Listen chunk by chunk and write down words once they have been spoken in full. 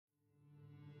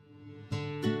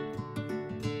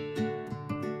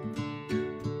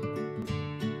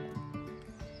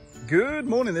Good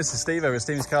morning, this is Steve over at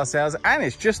Steve's Car Sales, and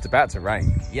it's just about to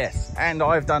rain. Yes, and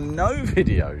I've done no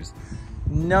videos,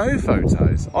 no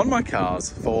photos on my cars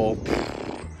for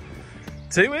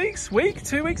 2 weeks,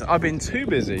 2 weeks. I've been too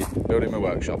busy building my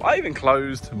workshop. I even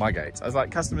closed my gates. I was like,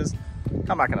 customers,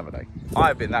 come back another day.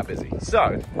 I've been that busy.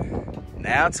 So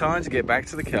now time to get back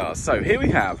to the cars. So here we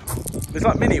have, it's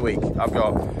like mini week. I've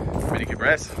got Mini Cooper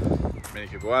S, Mini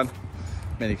Cooper 1,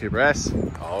 Mini Cooper S.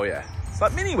 Oh yeah, it's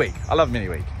like mini week. I love mini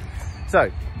week. So,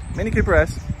 Mini Cooper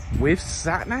S with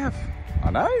sat-nav.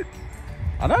 I know,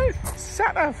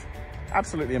 sat-nav.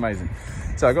 Absolutely amazing.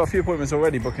 So I've got a few appointments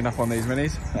already booking up on these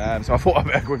minis, so I thought I'd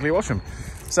better quickly wash them.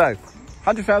 So,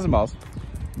 100,000 miles,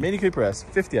 Mini Cooper S,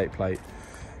 58 plate,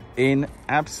 in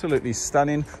absolutely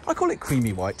stunning, I call it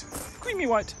creamy white. Creamy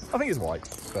white, I think it's white,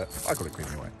 but I call it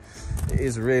creamy white. It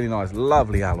is really nice,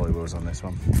 lovely alloy wheels on this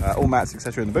one. All mats,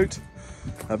 etc. in the boot.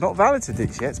 I've not valeted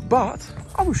it yet, but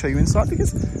I will show you inside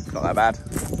because it's not that bad.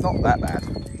 Not that bad.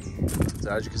 So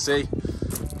as you can see,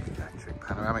 electric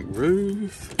panoramic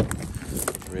roof,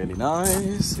 really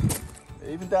nice.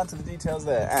 Even down to the details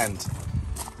there. And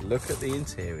look at the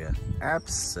interior,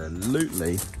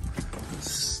 absolutely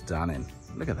stunning.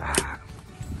 Look at that.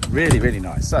 Really, really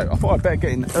nice. So I thought I'd better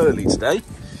get in early today.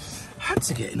 Had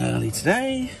to get in early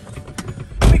today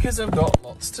because I've got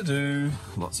lots to do,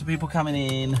 lots of people coming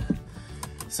in.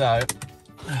 So,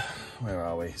 where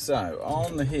are we? So,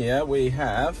 on here we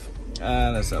have,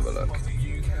 let's have a look.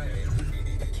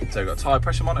 So we've got a tyre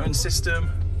pressure monitoring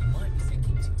system.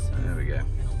 There we go.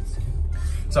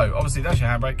 So, obviously that's your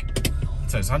handbrake.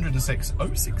 So it's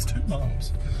 106,062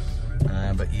 miles.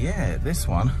 But yeah, this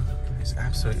one is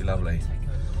absolutely lovely.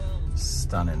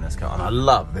 Stunning, this car. And I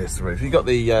love this roof. You've got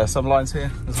the sun lines here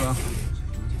as well.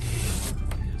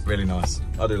 Really nice.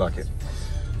 I do like it.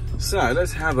 So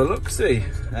let's have a look. See,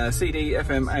 CD,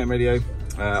 FM, AM radio,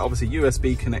 obviously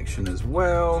USB connection as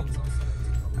well.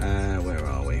 Where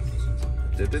are we?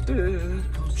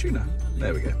 Tuner.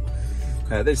 There we go.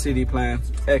 There's CD player,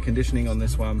 air conditioning on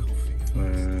this one.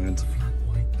 And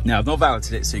now I've not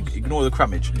valeted it, so ignore the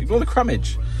crummage. Ignore the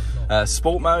crummage.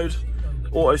 Sport mode,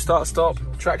 auto start stop,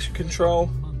 traction control.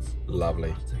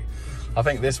 Lovely. I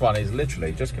think this one is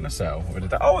literally just going to sell.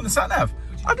 Oh, and the sat nav.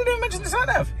 I didn't even mention the sat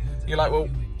nav. You're like, well,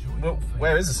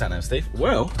 where is the sat nav, Steve?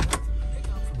 Well,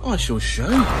 I shall show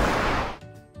you.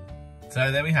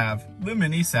 So there we have the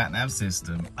mini sat nav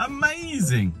system.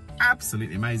 Amazing,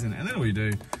 absolutely amazing. And then all you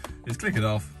do is click it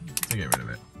off to get rid of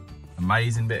it.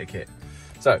 Amazing bit of kit.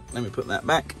 So let me put that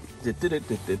back.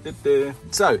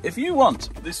 So if you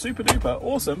want this super duper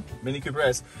awesome Mini Cooper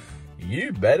S,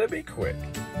 you better be quick.